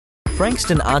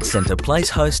Frankston Arts Centre plays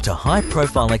host to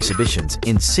high-profile exhibitions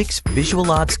in 6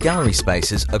 visual arts gallery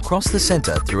spaces across the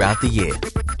centre throughout the year.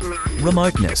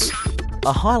 Remoteness.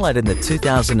 A highlight in the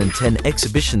 2010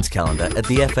 exhibitions calendar at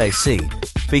the FAC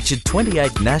featured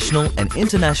 28 national and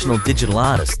international digital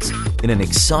artists in an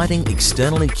exciting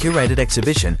externally curated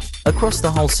exhibition across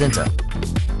the whole centre.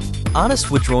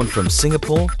 Artists were drawn from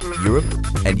Singapore, Europe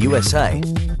and USA,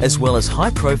 as well as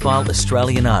high-profile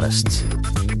Australian artists.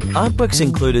 Artworks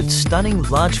included stunning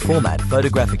large-format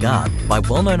photographic art by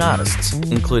well-known artists,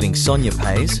 including Sonia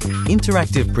Pays,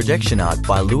 interactive projection art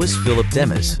by Louis Philip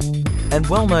Demers, and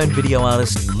well-known video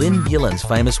artist Lynn Gillen's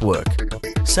famous work,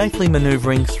 Safely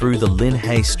Manoeuvring Through the Lynn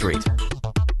Hay Street.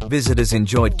 Visitors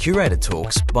enjoyed curator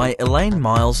talks by Elaine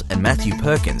Miles and Matthew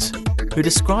Perkins, who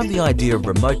described the idea of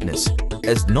remoteness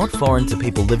as not foreign to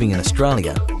people living in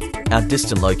Australia, our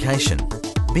distant location,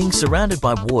 being surrounded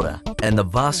by water and the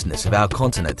vastness of our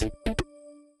continent.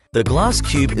 The glass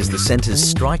cube is the centre's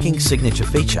striking signature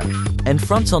feature and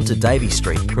fronts onto Davey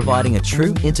Street, providing a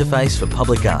true interface for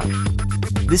public art.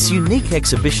 This unique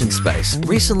exhibition space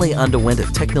recently underwent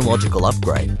a technological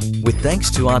upgrade with thanks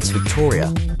to Arts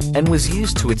Victoria and was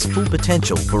used to its full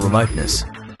potential for remoteness.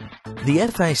 The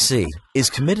FAC is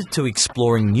committed to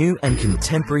exploring new and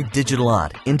contemporary digital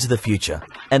art into the future,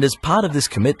 and as part of this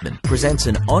commitment presents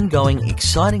an ongoing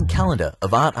exciting calendar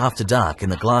of art after dark in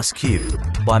the glass cube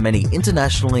by many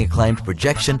internationally acclaimed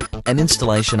projection and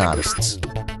installation artists.